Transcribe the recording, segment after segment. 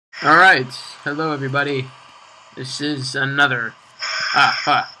Alright, hello everybody. This is another...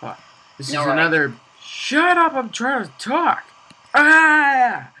 This is another... Shut up, I'm trying to talk!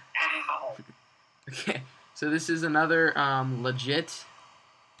 Ah! Ow! Okay, so this is another, legit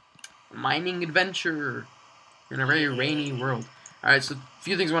mining adventure in a very rainy world. Alright, so a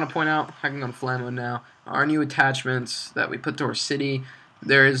few things I want to point out. Hacking on fly mode now. Our new attachments that we put to our city.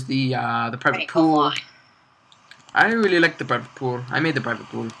 There is the private pool. I really like the private pool. I made the private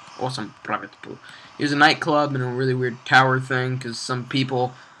pool. Awesome private pool. Here's a nightclub and a really weird tower thing because some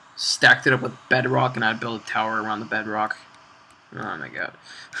people stacked it up with bedrock and I'd build a tower around the bedrock. Oh my god.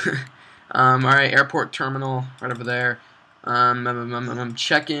 Alright, airport terminal right over there. I'm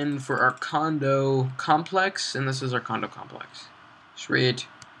checking for our condo complex, and this is our condo complex. Sweet.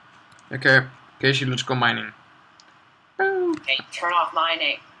 Okay, Casey, let's go mining. Woo. Okay, turn off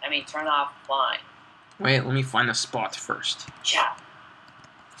mining. Turn off flying. Wait, let me find a spot first. Yeah.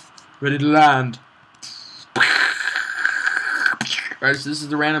 Ready to land. Alright, so this is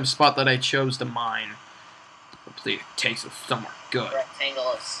the random spot that I chose to mine. Hopefully it takes us somewhere good. Rectangle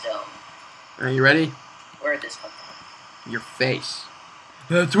of stone. Are you ready? Where did this come from? Your face.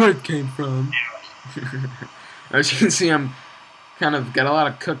 That's where it came from. As you can see, I'm kind of got a lot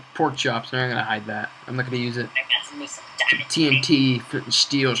of cooked pork chops, and I'm gonna hide that. I'm not gonna use it. I got some diamond TNT, flint and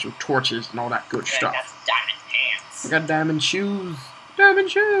steel, some torches, and all that good stuff. I got some diamond pants. I got diamond shoes.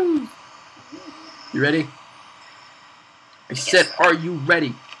 Diamond shoes. You ready? I said, are you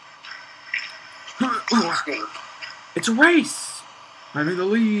ready? It's a race. I'm in the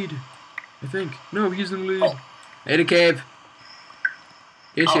lead. I think. No, he's in the lead. Oh. I hit a cave.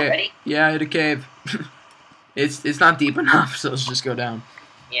 Ready? Yeah, I hit a cave. It's not deep enough, so let's just go down.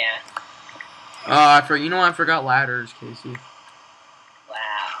 Yeah. You know what? I forgot ladders, Casey.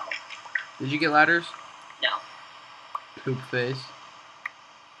 Wow. Did you get ladders? No. Poop face.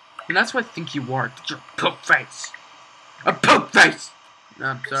 And that's what I think you are. You're a poop face. A poop face! No,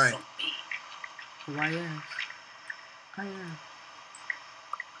 I'm sorry. Why yes? I am.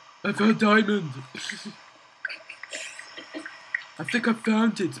 I found diamond. I think I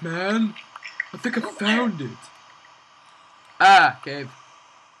found it, man. I think I found it. Ah, cave.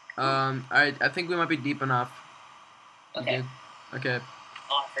 I think we might be deep enough. Okay. Okay.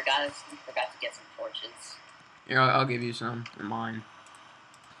 Oh, I forgot to get some torches. Here, I'll give you some. They're mine.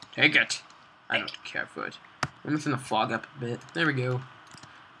 Take it. I don't care for it. I'm just gonna fog up a bit. There we go.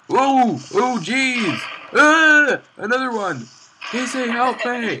 Whoa! Oh, jeez! Another one! Casey, help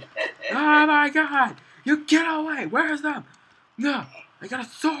me! Oh my god! You get away! Where's them? No! I got a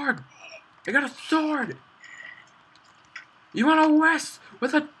sword! I got a sword! You wanna west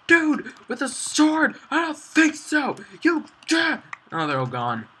with a dude with a sword? I don't think so! You dare! Oh, they're all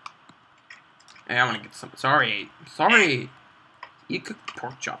gone. Hey, I wanna get some. Sorry. You cooked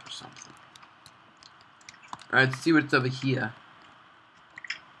pork chop or something. Alright, let's see what's over here.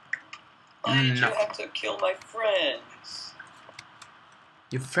 Why did you have to kill my friends?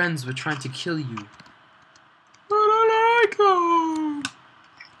 Your friends were trying to kill you. But I like them.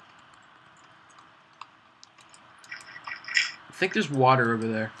 I think there's water over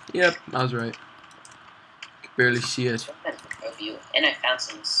there. Yep, I was right. I could barely see it. And I found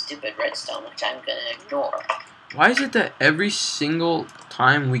some stupid redstone, which I'm gonna ignore. Why is it that every single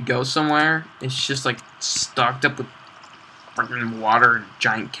time we go somewhere, it's just like stocked up with freaking water and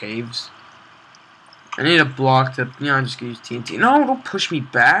giant caves? I need a block to, I'm just gonna use TNT. No, don't push me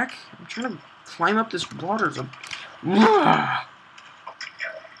back. I'm trying to climb up this water. I'm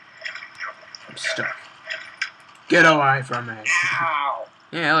stuck. Get away from me. Ow!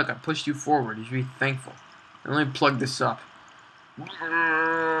 Yeah, look, I pushed you forward. You should be thankful. Let me plug this up.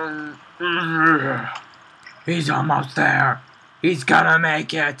 He's almost there. He's gonna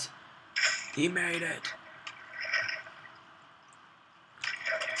make it. He made it.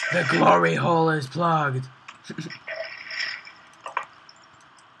 The glory hole is plugged.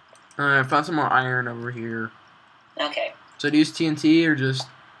 Alright, I found some more iron over here. Okay. So do you use TNT or just,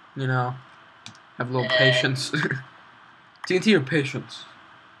 have a little patience? TNT or patience?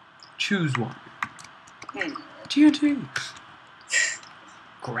 Choose one. TNT.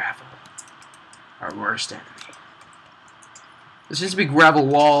 Gravel. Our worst enemy. This used to be gravel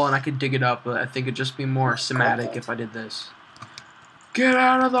wall and I could dig it up, but I think it'd just be more cinematic if I did this. Get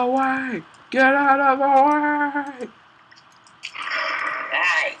out of the way! Get out of the way!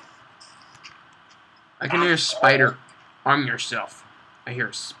 Hey! I can hear a spider. Arm yourself. I hear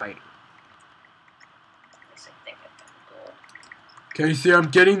a spider. Casey, I'm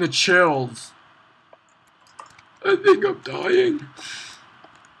getting the chills. I think I'm dying.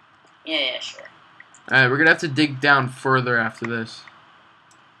 Yeah, sure. Alright, we're gonna have to dig down further after this.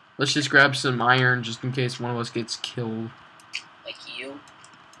 Let's just grab some iron just in case one of us gets killed. Like you?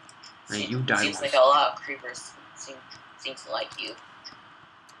 Hey, you died. Seems like a lot of creepers seems to like you.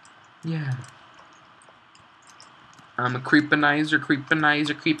 Yeah. I'm a creepinizer,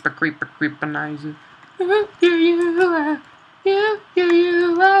 creepinizer, creepinizer. You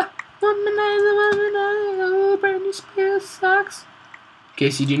are. Womanizer, Britney Spears sucks.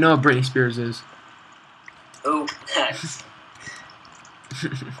 Casey, do you know what Britney Spears is? Oh, nice.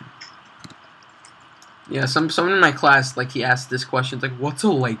 Yeah, someone in my class, like, he asked this question, it's like, what's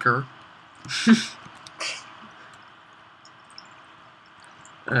a Laker?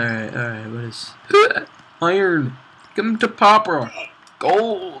 Alright, what is... Iron! Come to Papa!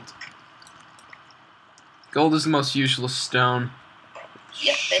 Gold! Gold is the most useless stone.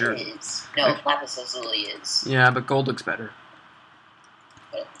 Yep, Sure. it is. No, lapis lazuli is. Yeah, but gold looks better.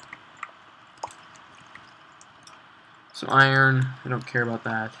 So iron, I don't care about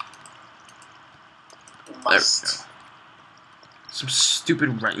that. You must. Some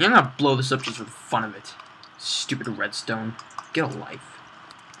stupid red. You're gonna blow this up just for the fun of it. Stupid redstone. Get a life.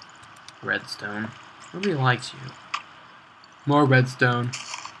 Redstone. Nobody likes you. More redstone.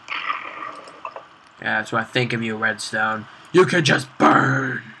 Yeah, that's what I think of you, redstone. You could just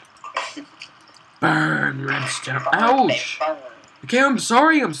burn. Burn, redstone. Ouch. Okay, I'm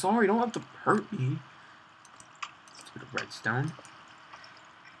sorry. You don't have to hurt me. Stupid redstone.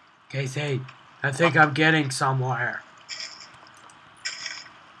 Casey, I think I'm getting somewhere.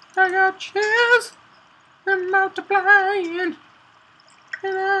 I got chills. I'm multiplying.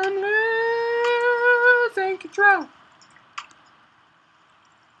 And I'm losing control.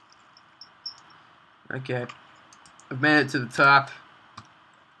 Okay. I've made it to the top.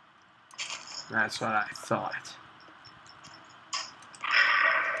 That's what I thought.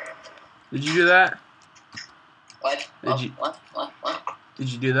 Did you do that? What? Did you? What?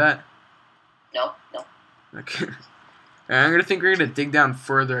 Did you do that? No. Okay. I'm gonna think we're gonna dig down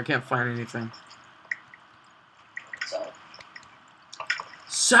further. I can't find anything.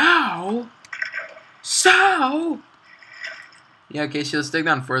 So? Yeah, Casey, let's dig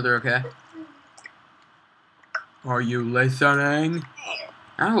down further, okay? Are you listening?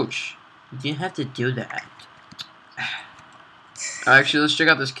 Ouch. You didn't have to do that. Actually, let's check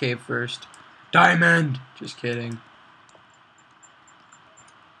out this cave first. Diamond! Just kidding.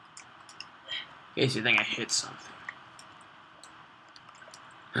 Casey, I think I hit something.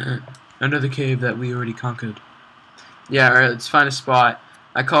 Under the cave that we already conquered. Yeah, alright, let's find a spot.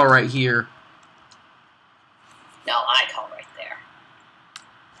 I call right here. No, I call right there.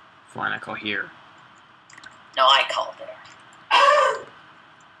 Fine, I call here. No, I call there.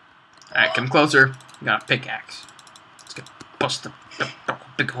 Alright, come closer. I got a pickaxe. Let's get bust a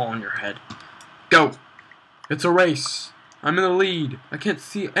big hole in your head. Go! It's a race. I'm in the lead. I can't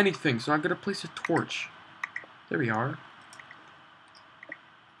see anything, so I'm gonna place a torch. There we are.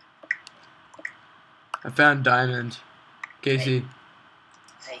 I found diamond. Casey.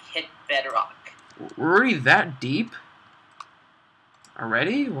 I hit bedrock. We're already that deep?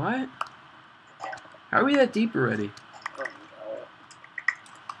 Already? What? How are we that deep already? Oh,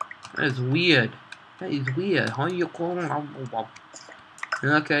 That is weird. That is weird. How you call?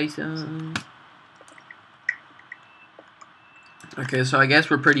 Okay, so... Okay, so I guess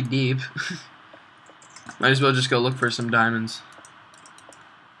we're pretty deep. Might as well just go look for some diamonds.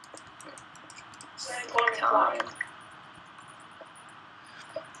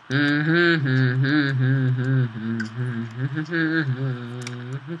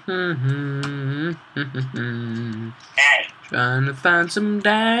 Hey. Trying to find some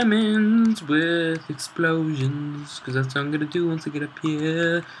diamonds with explosions, cause that's what I'm gonna do once I get up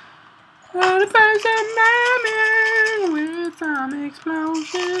here. Trying to find some diamonds with some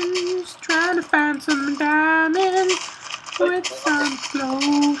explosions. Trying to find some diamonds with some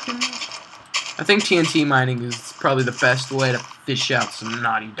explosions. I think TNT mining is probably the best way to fish out some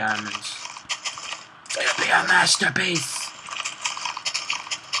naughty diamonds. It's gonna be a masterpiece.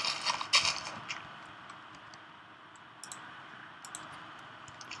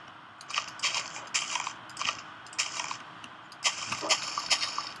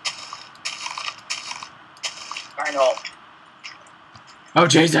 Arnold. Oh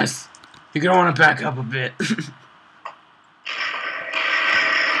Jesus! You're gonna want to back up a bit.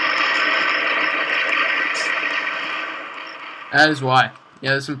 That is why.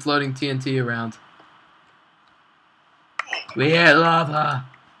 Yeah, there's some floating TNT around. We hit lava.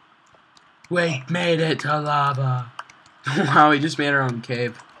 We made it to lava. Wow, we just made our own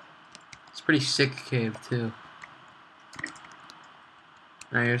cave. It's a pretty sick cave too.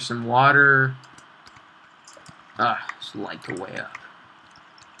 Alright, here's some water. Ah, just light the way up.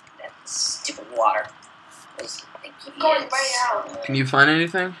 stupid water. What do you think he Going is? right out. Can you find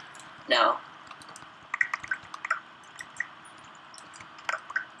anything? No.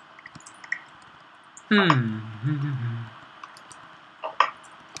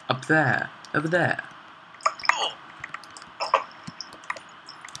 Up there. Over there.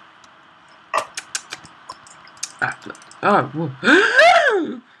 Oh,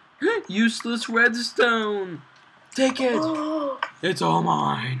 whoa. Useless redstone. Take it. It's all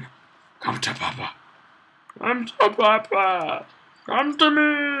mine. Come to Papa. Come to Papa. Come to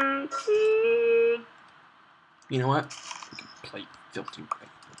me. You know what? We can play filthy right.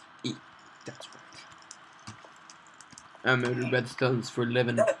 Eat. That's right. I murdered redstones for a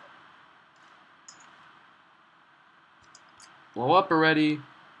living. Blow up already.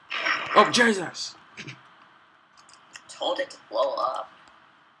 Oh, Jesus! Told it to blow up.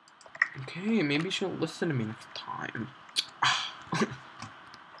 Okay, maybe she'll listen to me next time.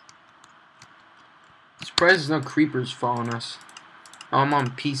 Surprised there's no creepers following us. Oh, I'm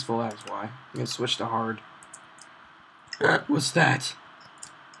on peaceful, that's why. I'm gonna switch to hard. What's that?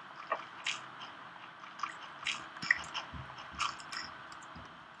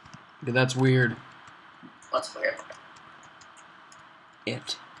 Okay, that's weird. What's weird?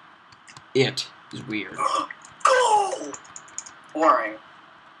 It is weird. Gold! Boring.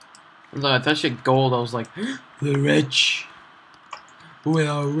 Although I thought she had gold, I was like, the rich. We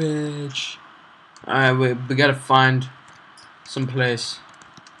are rich. Alright, we gotta find some place.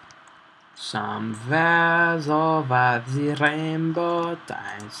 Somewhere over the rainbow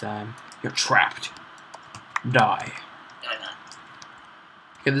dies. You're trapped. Die. No, I'm not.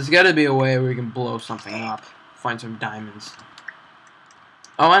 Okay, there's gotta be a way where we can blow something up. Find some diamonds.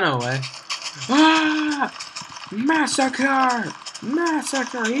 Oh, I know a way. Ah! Massacre!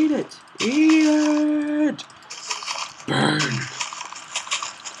 Massacre! Eat it! Eat it! Burn!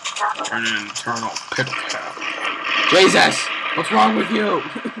 An internal pit of hell. Jesus! What's wrong with you?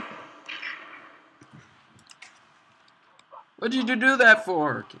 What did you do that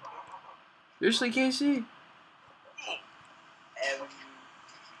for? Seriously, Casey?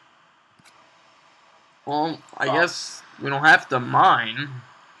 Well, I guess we don't have to mine.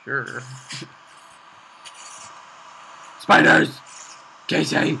 Sure. Spiders!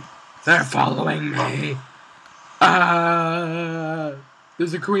 Casey! They're following me! Ah!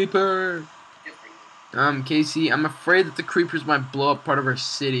 There's a creeper! Casey, I'm afraid that the creepers might blow up part of our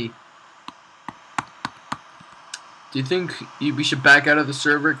city. Do you think we should back out of the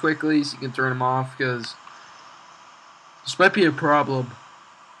server quickly so you can turn them off? Because this might be a problem.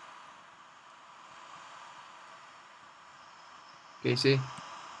 Casey?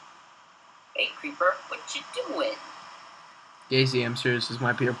 Hey, creeper, what you doing? Casey, I'm serious. This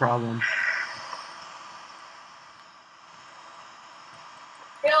might be a problem.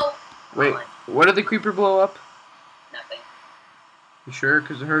 Bill! Wait, what did the creeper blow up? Nothing. You sure?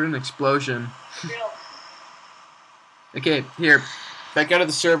 Because I heard an explosion. Bill. Okay, here. Back out of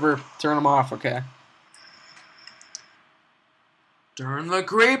the server. Turn them off, okay? Turn the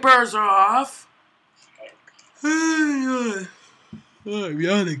creepers off! Oh, I'm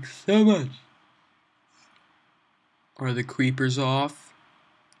yawning so much. Are the creepers off?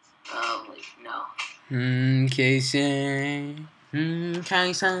 No. Casey.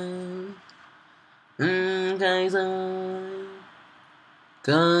 Casey. Casey.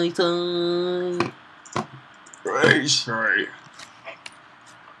 Crazy.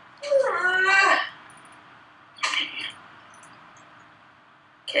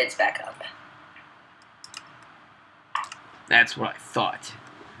 Kids, back up. That's what I thought.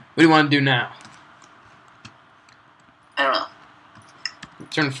 What do you want to do now? I don't know.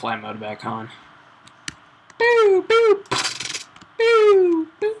 Turn flight mode back on. Boo, boo, boo,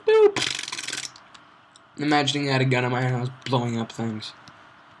 boo, boo. I'm imagining I had a gun in my hand and I was blowing up things.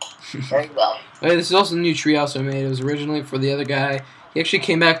 Very well. Okay, this is also a new treehouse I made. It was originally for the other guy. He actually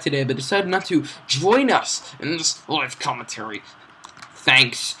came back today, but decided not to join us in this live commentary.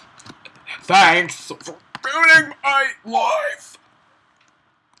 Thanks. Thanks for ruining my life.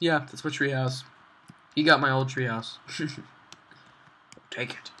 Yeah, that's my treehouse. He got my old treehouse.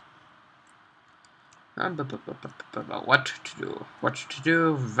 Take it. What to do? What to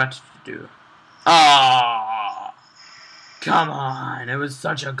do? What to do? Ah! Come on! It was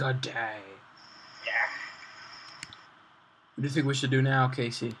such a good day. What do you think we should do now,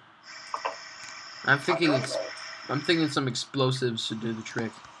 Casey? I'm thinking some explosives should do the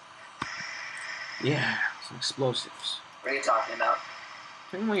trick. Yeah, some explosives. What are you talking about?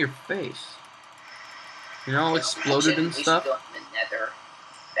 Think about your face. You know, all exploded and stuff. We should go in the nether.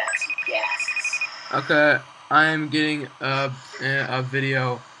 That's some gases. Okay, I'm getting a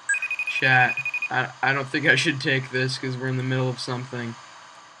video Chat, I don't think I should take this because we're in the middle of something.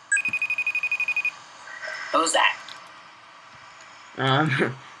 Who's that?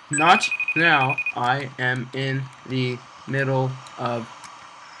 Not now. I am in the middle of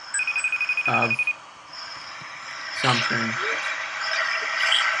something.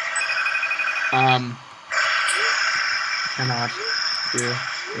 Cannot do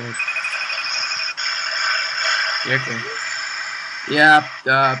it. Okay. Yeah,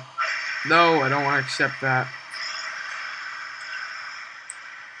 no, I don't want to accept that.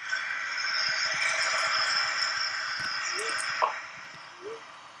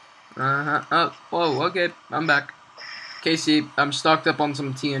 Oh, whoa, okay, I'm back. Casey, I'm stocked up on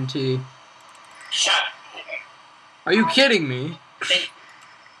some TNT. Shut up. Are you kidding me?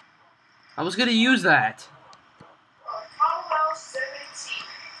 I was gonna use that.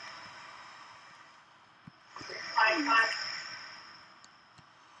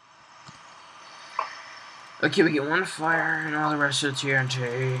 Okay, we get one fire and all the rest of the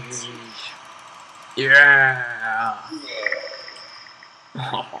TNT. Yeah.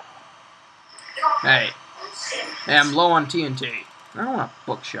 Oh. Hey, I'm low on TNT. I don't want a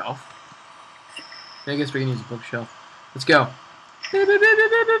bookshelf. I guess we can use a bookshelf. Let's go.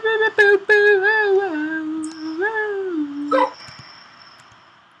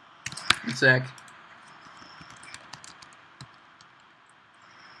 One sec.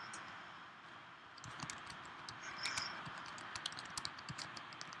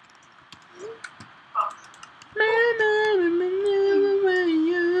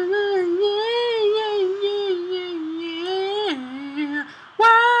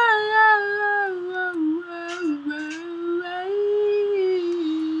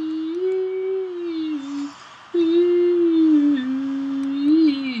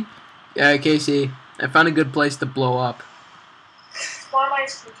 Yeah, Casey, I found a good place to blow up.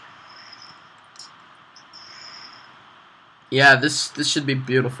 Yeah, this should be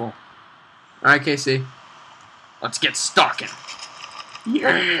beautiful. Alright, Casey. Let's get stalking.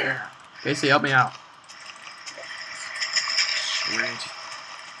 Yeah! Casey, help me out. Sweet.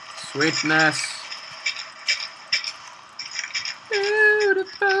 Sweetness.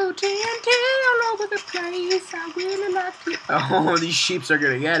 Beautiful TNT all over the place. I really like to. Oh, these sheeps are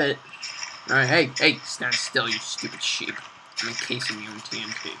gonna get it. Alright, hey, stand still, you stupid sheep. I'm encasing you in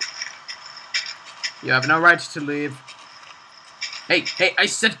TNT. You have no right to leave. Hey, I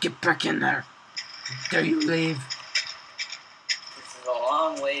said get back in there. How dare you leave? This is a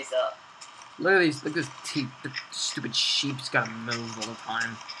long ways up. Look at these, look at this the stupid sheep's gotta move all the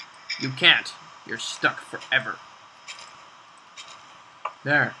time. You can't. You're stuck forever.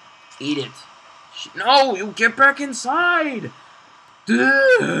 There. Eat it. No, you get back inside!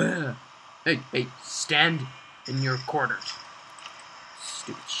 Duh. Hey, stand in your quarters.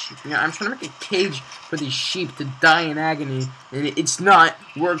 Stupid sheep. Yeah, I'm trying to make a cage for these sheep to die in agony, and it's not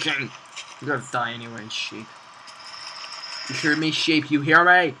working. You're gonna die anyway, sheep. You hear me, sheep? You hear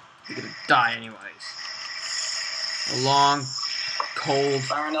me? You're gonna die anyways. A long, cold...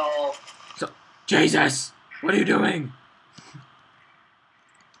 Infernal. Jesus! What are you doing?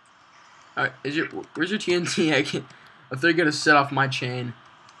 Alright, where's your TNT? If they're gonna set off my chain,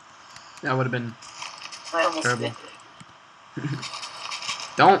 that would have been terrible.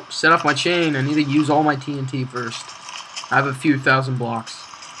 Don't set off my chain. I need to use all my TNT first. I have a few thousand blocks.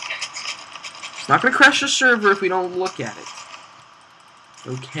 It's not gonna crash the server if we don't look at it.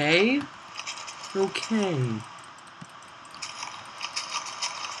 Okay? Okay.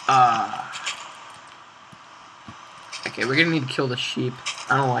 Okay, we're gonna need to kill the sheep.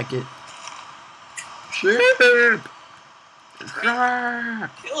 I don't like it. Sheep!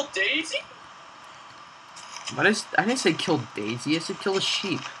 Kill Daisy? But I didn't say kill Daisy, I said kill the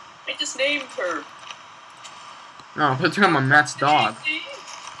sheep. I just named her. No, put her on my Matt's dog. Please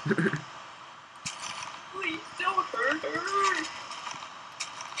don't hurt her.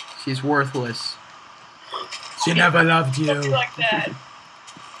 She's worthless. She never loved you. Something like that.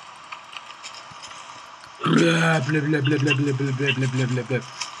 Blah, blah, blah, blah, blah, blah, blah, blah, blah, blah, blah.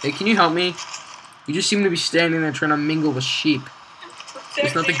 Hey, can you help me? You just seem to be standing there trying to mingle with sheep.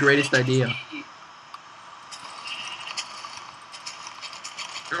 It's not the greatest idea.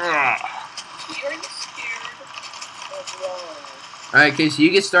 Alright, Casey, you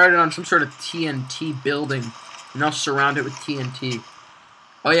get started on some sort of TNT building, and I'll surround it with TNT.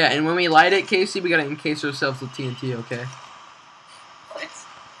 Oh yeah, and when we light it, Casey, we gotta encase ourselves with TNT, okay? What?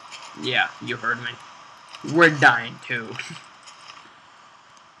 Yeah, you heard me. We're dying too.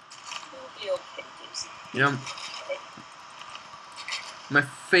 You'll be okay, Daisy. You know, my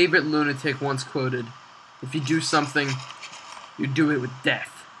favorite lunatic once quoted, "If you do something, you do it with death."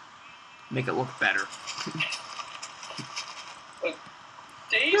 Make it look better.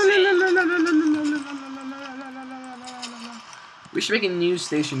 Daisy. We should make a news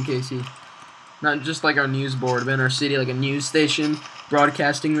station, Casey. Not just like our news board, but in our city, like a news station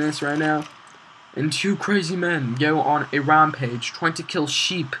broadcasting this right now. And two crazy men go on a rampage trying to kill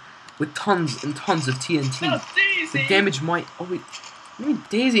sheep with tons and tons of TNT. No, Daisy. The damage might... Oh, wait. What do you mean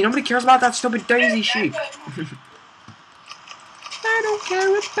Daisy? Nobody cares about that stupid Daisy sheep. I don't care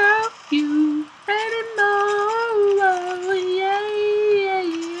about you anymore. Oh, yeah, yeah,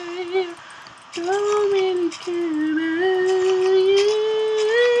 yeah. Don't really care about you.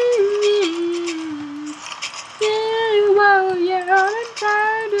 Yeah, well, yeah, I'm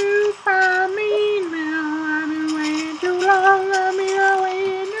trying to find me now. I've been waiting too long. I've been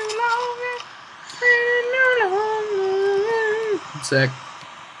waiting too long. Waiting too long. One sec.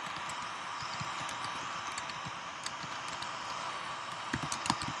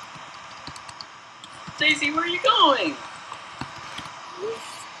 Daisy, where are you going?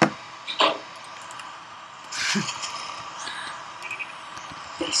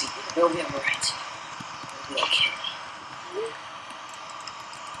 Daisy, you'll be alright. You'll be okay.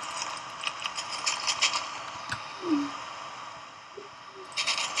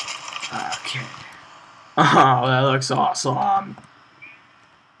 Okay. Oh, that looks awesome.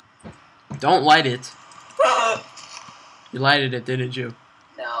 Don't light it. You lighted it, didn't you?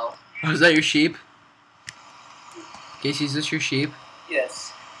 No. Oh, is that your sheep? Casey, is this your sheep?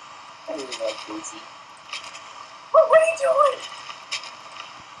 Yes. I really love Daisy. What are you doing?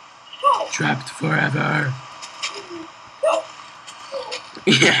 No. Trapped forever. No.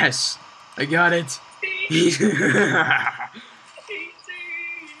 Yes, I got it. Daisy.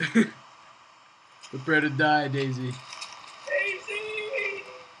 Prepare to die, Daisy. Daisy.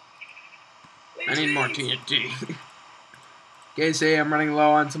 I need more TNT. Casey, I'm running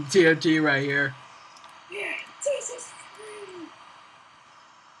low on some TNT right here. Yeah, Daisy's free.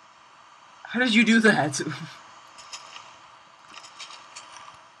 How did you do that?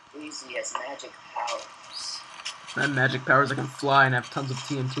 Daisy has magic powers. I have magic powers. I can fly and have tons of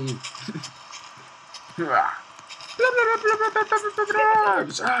TNT.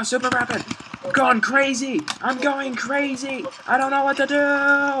 Super rapid. I'm going crazy. I'm going crazy. I don't know what to do.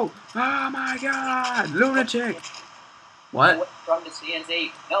 Oh my god. Lunatic. What? From the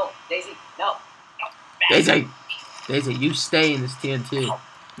TNT. No, Daisy. No. No. Daisy. Daisy, you stay in this TNT.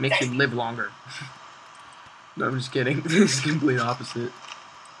 It makes you live longer. No, I'm just kidding. This is the complete opposite.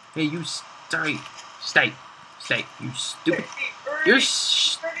 Hey, you stay. Stay. Stay. You stupid.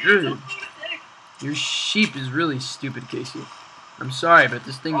 Your sheep is really stupid, Casey. I'm sorry, but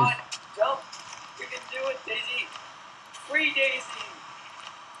this thing is... Jump. You can do it, Daisy. Free Daisy.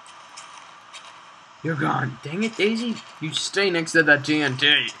 You're gone. Dang it, Daisy. You stay next to that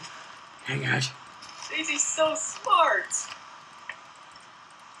TNT. Hang on. Daisy's so smart.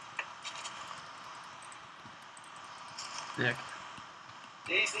 Nick.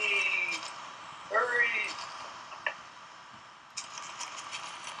 Daisy. Hurry.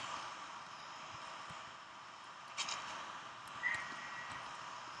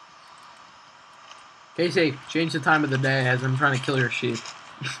 Casey, change the time of the day as I'm trying to kill your sheep.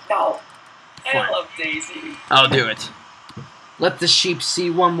 No. Fine. I love Daisy. I'll do it. Let the sheep see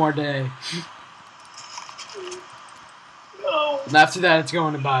one more day. No. And after that, it's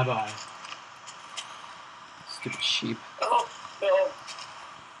going to bye-bye. Stupid sheep. Oh, no.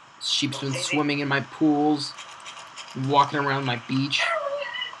 Sheep's been swimming in my pools, walking around my beach.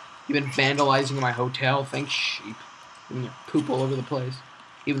 You've been vandalizing my hotel. Thanks, sheep. And you poop all over the place.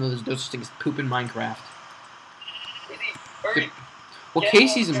 Even though there's no such thing as poop in Minecraft. Daisy, hurry. Well, Get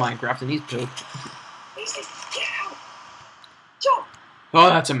Casey's out. in Minecraft and he's poop. Daisy, get out. Jump. Oh,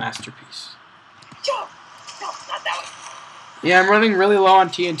 that's a masterpiece. Jump. No, not that way. Yeah, I'm running really low on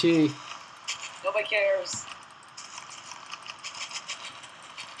TNT. Nobody cares.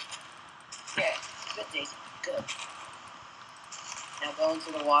 Yeah, good, Daisy. Good. Now go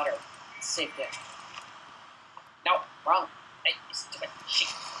into the water. It's safe there. No, wrong. Hey, you stupid sheep.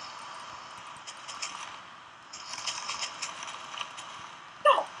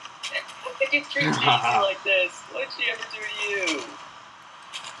 No! How could you treat Daisy like this? What did she ever do to you?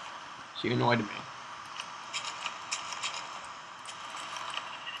 She annoyed me.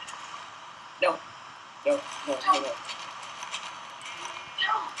 No. No, no, no, no.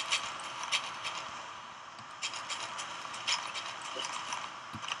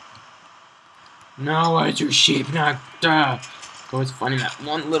 No, why'd your sheep not always finding that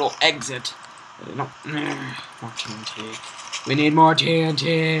one little exit. I don't... More TNT. We need more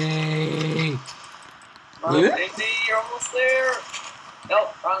TNT! Come on, Daisy, you're almost there.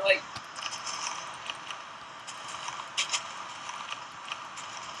 Nope, wrong way.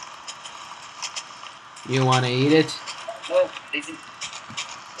 You wanna eat it? No, Daisy.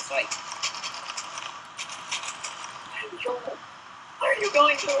 This way. Why are you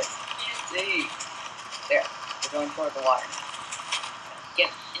going towards TnT? There. We're going toward the water.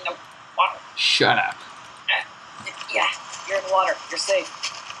 Get in the water. Shut up. Yeah, you're in the water. You're safe.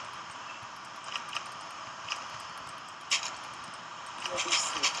 You'll be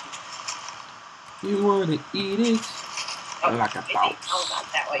safe. You wanna eat it? Oh, Like a Daisy. boss. Oh, not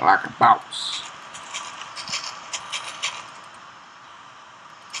that way. Like a boss.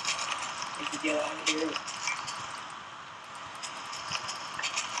 Daisy, get out of here.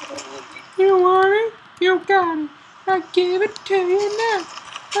 You want it? You got it. I give it to you now.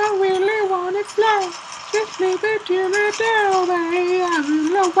 I really want it slow. Just leave it to me, down, baby. I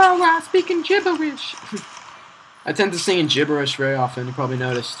don't know why I'm speaking gibberish. I tend to sing in gibberish very often. You probably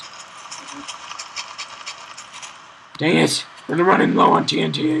noticed. Dang it! We're running low on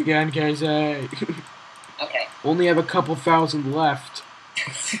TnT again, Casey. Okay. Only have a couple thousand left.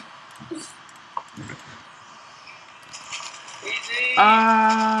 Easy.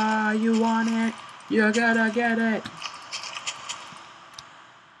 You want it? You gotta get it.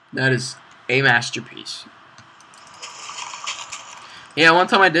 That is a masterpiece. Yeah, one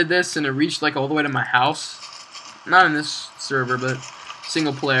time I did this and it reached like all the way to my house. Not in this server, but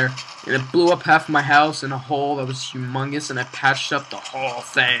single player. And it blew up half my house in a hole that was humongous, and I patched up the whole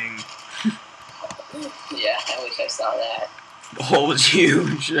thing. Yeah, I wish I saw that. The hole was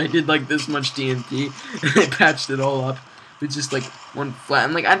huge. I did like this much TnT, and I patched it all up. It's just like one flat.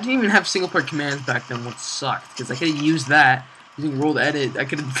 And like I didn't even have single player commands back then, what sucked. Because I could have used that using rolled edit. I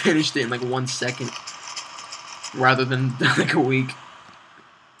could have finished it in like 1 second. Rather than like a week.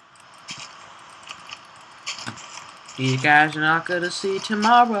 You guys are not gonna see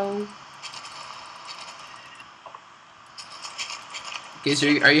tomorrow. Okay, so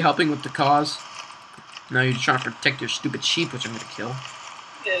are you helping with the cause? No, you're trying to protect your stupid sheep, which I'm gonna kill.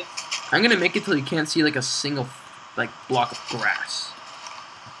 Yes. I'm gonna make it till you can't see like a single like block of grass.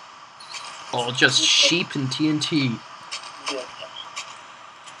 Oh, just sheep and TnT. Yeah.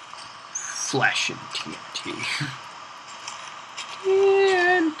 Flesh and TnT.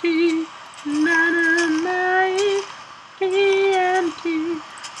 TnT. Dynamite. TnT.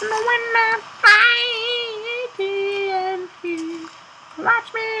 When I fly TnT. Watch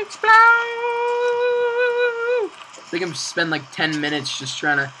me explode. I think I'm gonna spend like 10 minutes just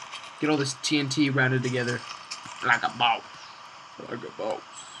trying to get all this TnT routed together. Like a boss. Like a boss.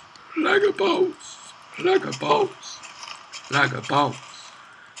 Like a boss. Like a boss. Like a boss.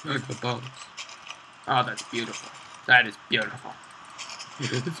 Like a boss. Oh, that's beautiful. That is beautiful.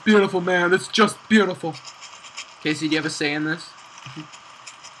 It's beautiful, man. It's just beautiful. Casey, do you have a say in this?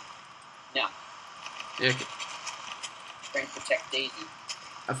 No. Yeah, okay. Trying to protect Daisy.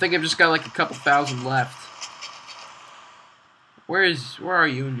 I think I've just got like a couple thousand left. Where are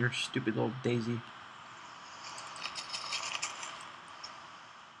you and your stupid little Daisy?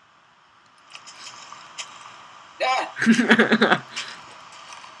 Ah!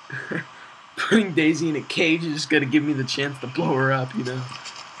 Putting Daisy in a cage is just gonna give me the chance to blow her up, you know.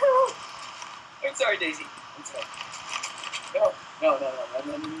 I'm sorry, Daisy. I'm sorry. No, no, no, no,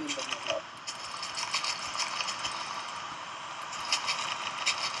 no, no, no, no, no.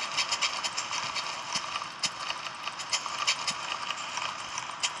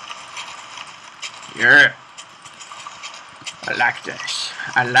 Yeah. I like this.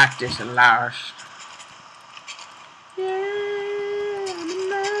 I like this a lot. Yeah, I've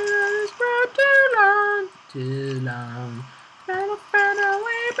been on this road too long. Too long. Gotta find a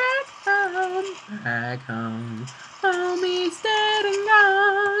way back home. Back home. Homie's dead and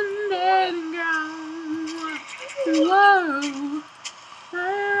gone. Dead and gone. Whoa. I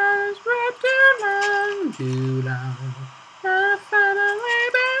was road too long. Too long. Gotta find a way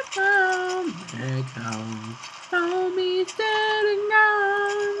back home. Back home. Homie's dead and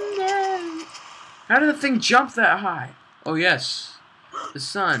gone. Dead. How did the thing jump that high? Oh, yes. The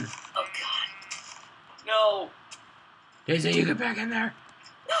sun. Oh, God. No. Daisy, you get back in there.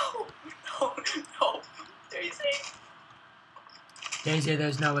 No. No. No. Daisy. Daisy,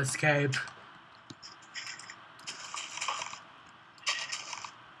 there's no escape.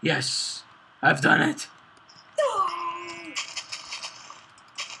 Yes. I've done it. No.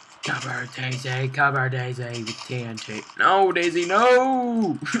 Cover Daisy with TnT. No, Daisy,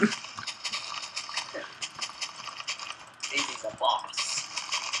 no! Daisy's a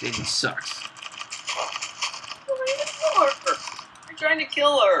boss. Daisy sucks. You're trying to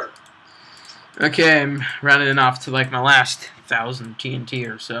kill her. Okay, I'm rounding off to like my last 1,000 TnT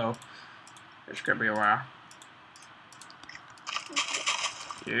or so. It's gonna be a while.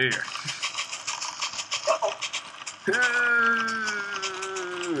 Yeah.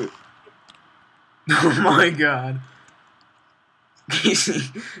 Oh my god.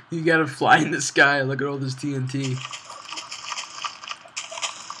 Casey, you gotta fly in the sky. Look at all this TNT.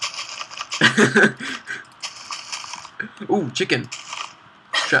 Ooh, chicken.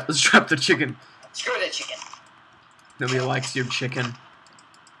 Let's trap the chicken. Screw the chicken. Nobody likes your chicken.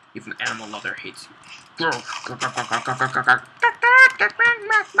 Even animal lover hates you.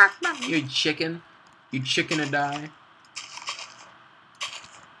 You chicken. You chicken to die.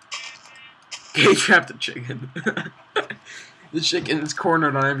 Okay, trap the chicken. The chicken is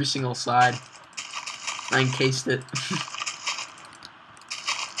cornered on every single side. I encased it.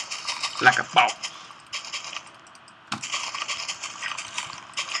 Like a ball.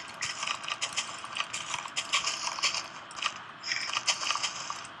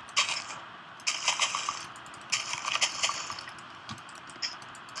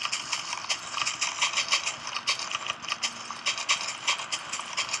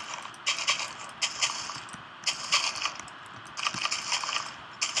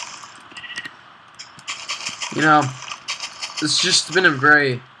 You know, it's just been a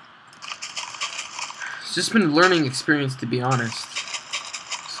learning experience, to be honest.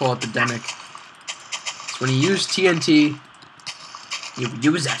 This whole epidemic. So when you use TNT, you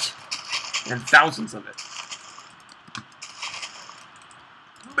use it, and thousands of it.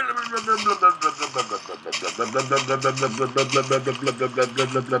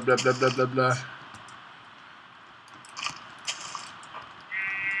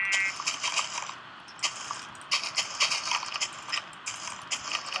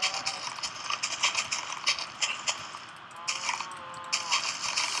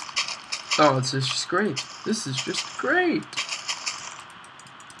 Oh, this is just great. This is just great.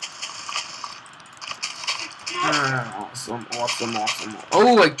 Ah, awesome, awesome, awesome.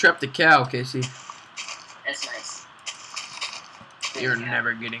 Oh, I trapped a cow, Casey. That's nice. You're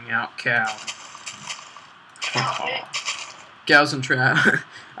never getting out, cow. Cows and trap.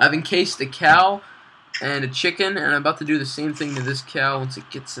 I've encased a cow and a chicken, and I'm about to do the same thing to this cow once it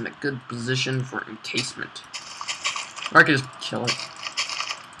gets in a good position for encasement. Or I could just kill it.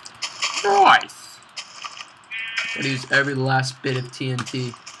 Nice! Gotta use every last bit of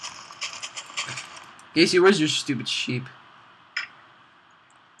TNT. Casey, where's your stupid sheep?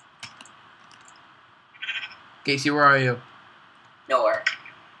 Casey, where are you? Nowhere.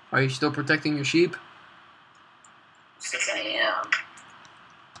 Are you still protecting your sheep? Since I am.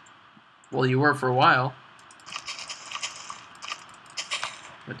 Well, you were for a while.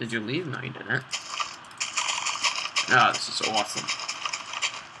 But did you leave? No, you didn't. Oh, this is so awesome.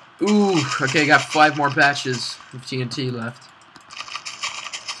 Ooh, okay, I got 5 more batches of TNT left.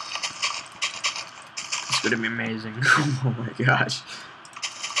 It's gonna be amazing. Oh my gosh.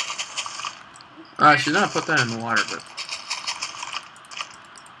 I should not put that in the water, but...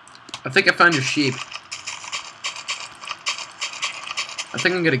 I think I found your sheep. I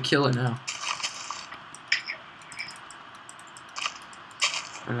think I'm gonna kill it now.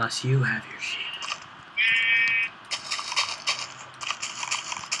 Unless you have your sheep.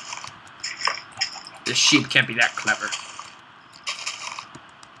 This sheep can't be that clever.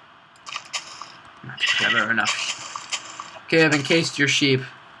 Not clever enough. Okay, I've encased your sheep.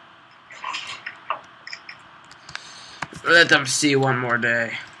 Let them see one more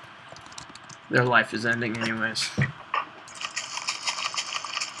day. Their life is ending anyways.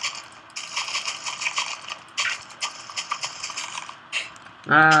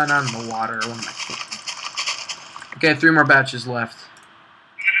 Ah, not in the water. What am I thinking? Okay, 3 more batches left.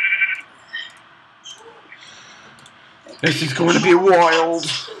 This is going to be wild.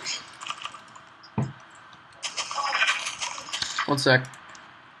 One sec.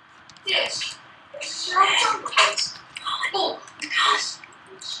 Yes.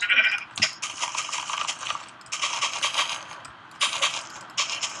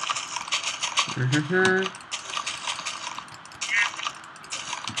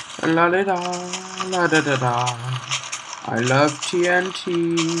 La da da, la da da da. I love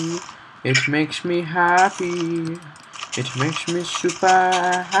TNT. It makes me happy. It makes me super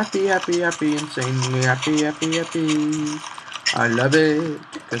happy, happy, happy, insanely happy, happy, happy. I love it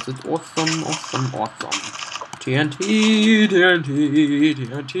because it's awesome, awesome, awesome. TNT, TNT,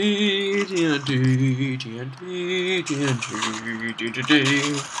 TNT, TNT, TNT, TNT, TNT.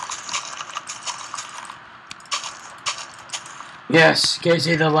 Yes,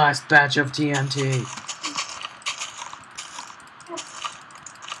 Casey, the last batch of TNT.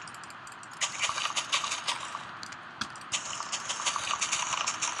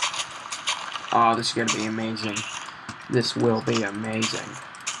 Oh, this is gonna be amazing. This will be amazing.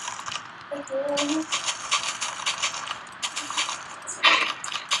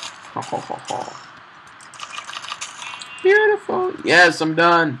 Ho, ho, ho, ho. Beautiful. Yes, I'm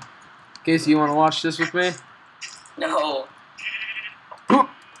done. Casey, you want to watch this with me? No.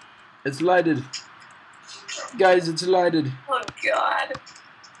 It's lighted. Guys, it's lighted. Oh, God.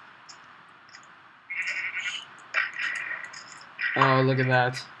 Oh, look at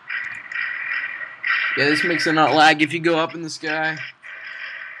that. Yeah, this makes it not lag if you go up in the sky.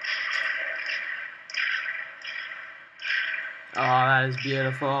 Oh, that is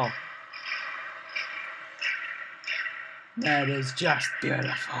beautiful. That is just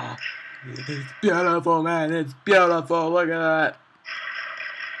beautiful. It's beautiful, man. It's beautiful. Look at that.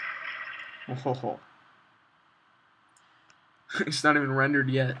 Oh. It's not even rendered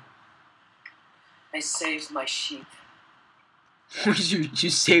yet. I saved my sheep. you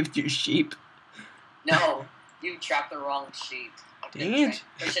saved your sheep? No, you trapped the wrong sheep. Dang it.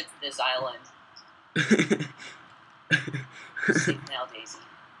 Push it to this island. Safe now, Daisy.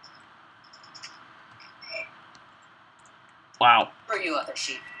 Wow. For you, other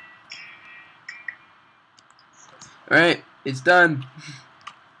sheep. Alright, it's done.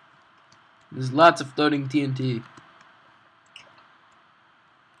 There's lots of floating TNT.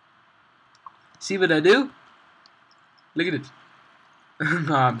 See what I do? Look at it.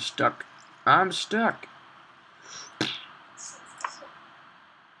 No, I'm stuck. I'm stuck.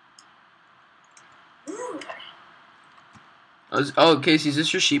 Oh, Casey, is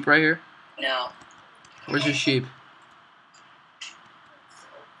this your sheep right here? No. Where's your sheep?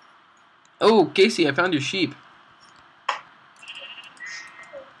 Oh, Casey, I found your sheep.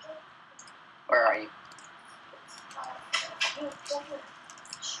 Where are you?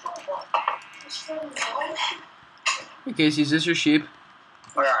 Hey, Casey, is this your sheep?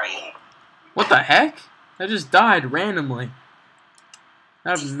 Where are you? What the heck? I just died randomly.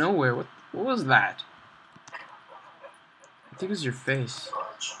 Out of nowhere. What was that? I think it was your face.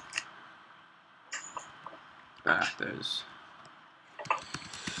 Ah, there's...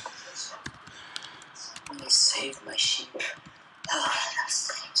 Let me save my sheep. Ah, that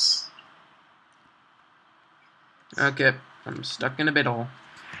sucks. Okay, I'm stuck in a bit hole.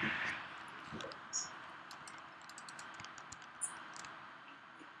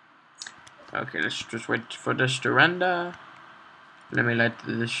 Okay, let's just wait for this to render. Let me light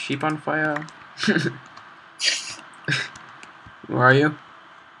the sheep on fire. Where are you?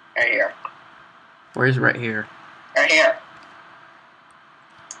 Right here. Where's right here? Right here.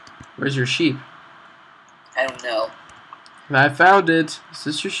 Where's your sheep? I don't know. I found it. Is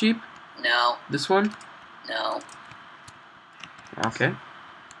this your sheep? No. This one? No. Okay.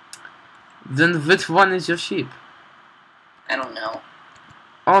 Then which one is your sheep? I don't know.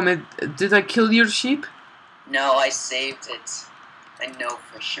 Oh man, did I kill your sheep? No, I saved it. I know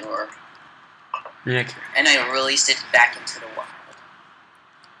for sure. Nick. And I released it back into the wild.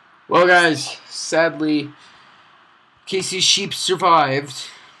 Well guys, sadly, Casey's sheep survived.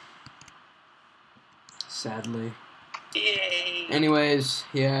 Sadly. Yay! Anyways,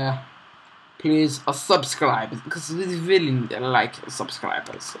 yeah. Please subscribe, because we really like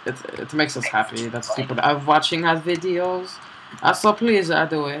subscribers. It makes us happy that people are watching our videos. So please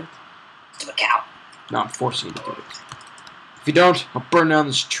do it. To the cow. No, I'm forcing you to do it. If you don't, I'll burn down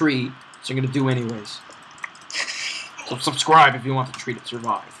this tree, which I'm gonna do anyways. So subscribe if you want the tree to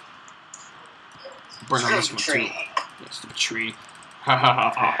survive. Burn down this one too. Yeah, stupid tree. Ha ha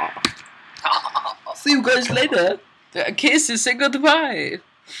ha ha. See you guys later. Kisses, say goodbye.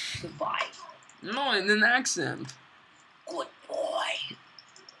 Goodbye. No, in an accent. Good boy.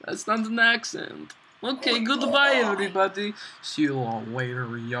 That's not an accent. Okay, goodbye, everybody. See you all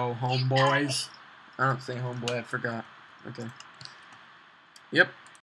later, yo, homeboys. I don't say homeboy, I forgot. Okay. Yep.